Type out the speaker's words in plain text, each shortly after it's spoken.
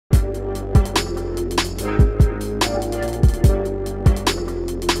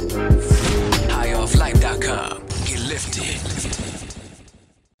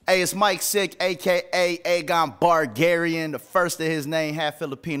Hey, it's Mike Sick, a.k.a. Aegon Bargarian, the first of his name, half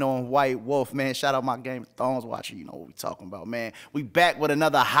Filipino and white wolf, man. Shout out my Game of Thrones watcher. You know what we talking about, man. We back with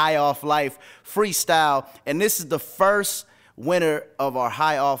another High Off Life freestyle, and this is the first winner of our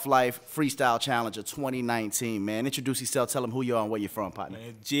High Off Life Freestyle Challenge of 2019, man. Introduce yourself, tell them who you are and where you're from, partner.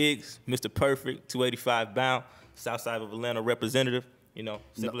 Man, Jiggs, Mr. Perfect, 285 bound, south side of Atlanta representative. You know,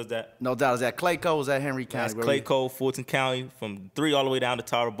 simple as that. No doubt. Is that Clayco or is that Henry County? That's Clayco, Fulton County, from 3 all the way down to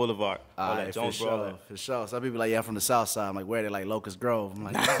Tara Boulevard. All right, Jones for sure, for sure. Some people like, yeah, I'm from the south side. I'm like, where are they? Like Locust Grove. I'm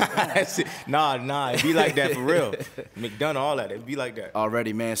like, nah, it be like that for real. McDonough, all that, it be like that.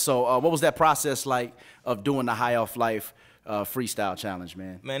 Already, man. So what was that process like of doing the High Off Life freestyle challenge,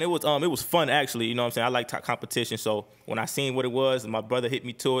 man? Man, it was fun actually. You know what I'm saying? I like competition, so when I seen what it was and my brother hit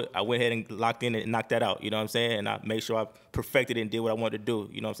me to it, I went ahead and locked in and knocked that out. You know what I'm saying? And I made sure I perfected it and did what I wanted to do.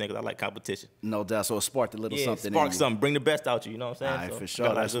 You know what I'm saying? Because I like competition. No doubt. So it sparked a little something. Sparked something. Bring the best out you. You know what I'm saying? All right, so for sure.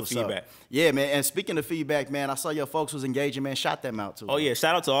 Got That's good feedback. Yeah, man. And speaking of feedback, man, I saw your folks was engaging, man. Shout them out too. Oh yeah,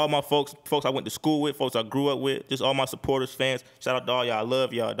 shout out to all my folks I went to school with, folks I grew up with, just all my supporters, fans. Shout out to all y'all. I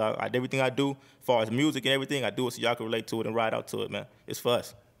love y'all, dog. Everything I do, as far as music and everything, I do it so y'all can relate to it and ride out to it, man. It's for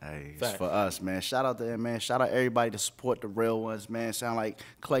us. Hey, it's for us, man. Shout out to them, man. Shout out everybody to support the real ones, man. Sound like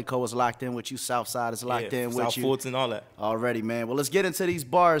Clayco is locked in with you. Southside is locked in with South you. Fulton, all that. Already, man. Well, let's get into these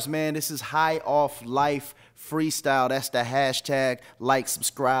bars, man. This is High Off Life Freestyle. That's the hashtag. Like,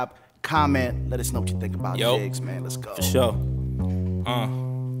 subscribe, comment. Let us know what you think about Jiggs, man. Let's go. For sure.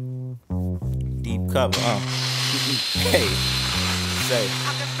 Deep cover, Hey, say.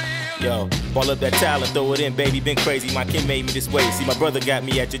 Yo, ball up that talent, throw it in, baby, been crazy. My kid made me this way. See, my brother got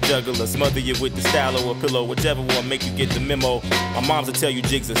me at your juggler. Smother you with the style or a pillow, whichever one make you get the memo. My moms will tell you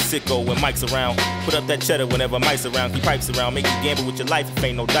Jiggs a sicko when Mike's around. Put up that cheddar whenever Mike's around. Keep pipes around, make you gamble with your life if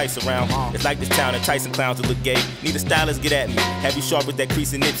ain't no dice around. It's like this town and Tyson clowns to look gay. Need a stylist, get at me. Have you sharp with that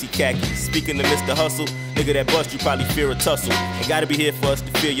crease and Nipsey khaki. Speaking to Mr. Hustle, nigga that bust you probably fear a tussle. Ain't gotta be here for us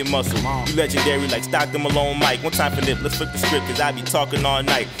to feel your muscle. You legendary like Stockton Malone Mike. One time for nip, let's flip the script, cause I be talking all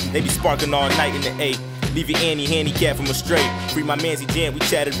night. They be sparking all night in the A. Leave your Annie handicapped from a straight. Free my man's Jan, we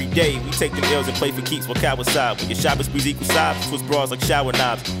chat every day. We take them L's and play for keeps while cowards side. When your shopping sprees equal sides, twist bras like shower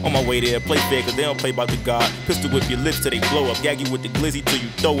knobs. On my way there, play fair cause they don't play about the guard. Pistol whip your lips till they blow up. Gag you with the glizzy till you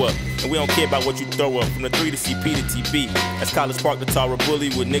throw up. And we don't care about what you throw up. From the 3 to CP to TB. That's College Park to Tara Bully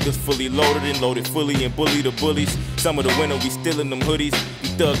with niggas fully loaded and loaded fully and bully the bullies. Some of the winter we stealing them hoodies. We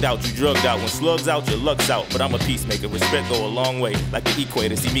thugged out, you drugged out. When slugs out, your luck's out. But I'm a peacemaker. Respect go a long way. Like the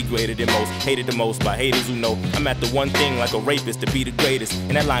equator, see me greater than most. Hated the most by haters who know I'm at the one thing like a rapist to be the greatest.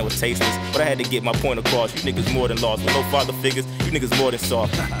 And that line was tasteless, but I had to get my point across. You niggas more than lost. With no father figures, you niggas more than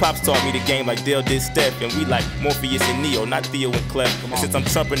soft. Pops taught me the game like Dale did Steph. And we like Morpheus and Neo, not Theo and Clef. And since I'm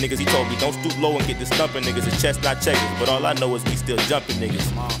trumping niggas, he told me don't stoop low and get this thumping niggas. It's chest not checkers, but all I know is we still jumping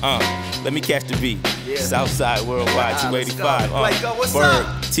niggas. Let me catch the beat. Southside worldwide, 285. Bird,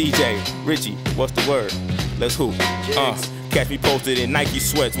 TJ, Richie, what's the word? Let's hoop. Catch me posted in Nike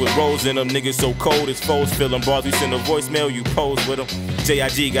sweats with rolls in them. Niggas so cold as foes feel them. Bars we send a voicemail, you pose with them.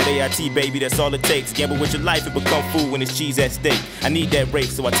 JIG got AIT, baby, that's all it takes. Gamble with your life and become food when it's cheese at stake. I need that rape,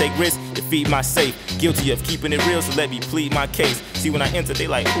 so I take risks to feed my safe. Guilty of keeping it real, so let me plead my case. See, when I enter, they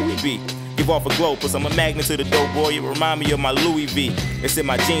like, who we be? Give off a glow, plus I'm a magnet to the dope boy. It remind me of my Louis V. It's in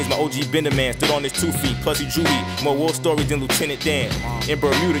my jeans, my OG Bender man stood on his 2 feet. Plus he drew me more war stories than Lieutenant Dan. In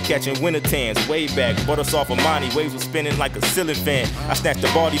Bermuda catching winter tans, way back. Bought us off of Monty, waves was spinning like a ceiling fan. I snatched the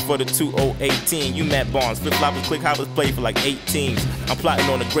body for the 2018. You Matt Barnes, flip-floppers, click hoppers, play for like 8 teams. I'm plotting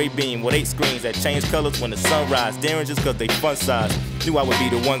on a gray beam with 8 screens that change colors when the sun rise. Daring just cause they fun size. Knew I would be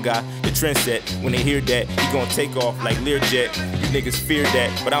the one guy, the trend set. When they hear that, he gon' take off like Learjet. You niggas fear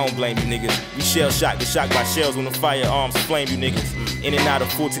that, but I don't blame you niggas. We shell shocked, get shocked by shells when the firearms flame you niggas. In and out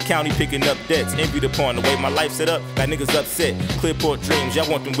of Fulton County, picking up debts. Envied upon the way my life set up, got niggas upset. Clearport dreams, y'all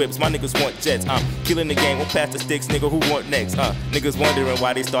want them whips, my niggas want jets. I'm killing the game, won't pass the sticks, nigga, who want next? Niggas wondering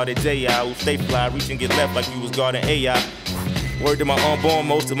why they started J.I. Who stay fly, reach and get left like you was guarding AI. Word to my unborn,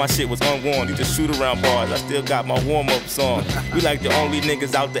 most of my shit was unworn. These are shoot around bars, I still got my warm-ups on. We like the only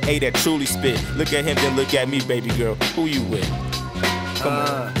niggas out the A that truly spit. Look at him, then look at me, baby girl. Who you with? Come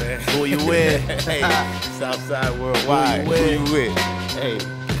on, man. Who you with? Hey, Southside worldwide. Who you with? Hey,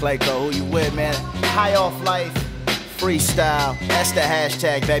 Clayco, who you with, man? High Off Life Freestyle. That's the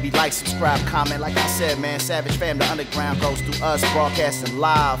hashtag, baby. Like, subscribe, comment. Like I said, man, Savage Fam, the underground goes through us, broadcasting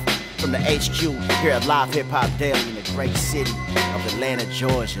live from the HQ here at Live Hip Hop Daily in the great city of Atlanta,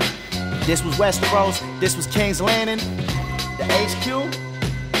 Georgia. This was Westeros. This was King's Landing. The HQ.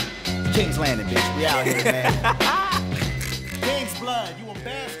 King's Landing, bitch. We out here, man. King's blood. You a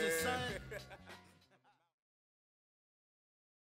bastard.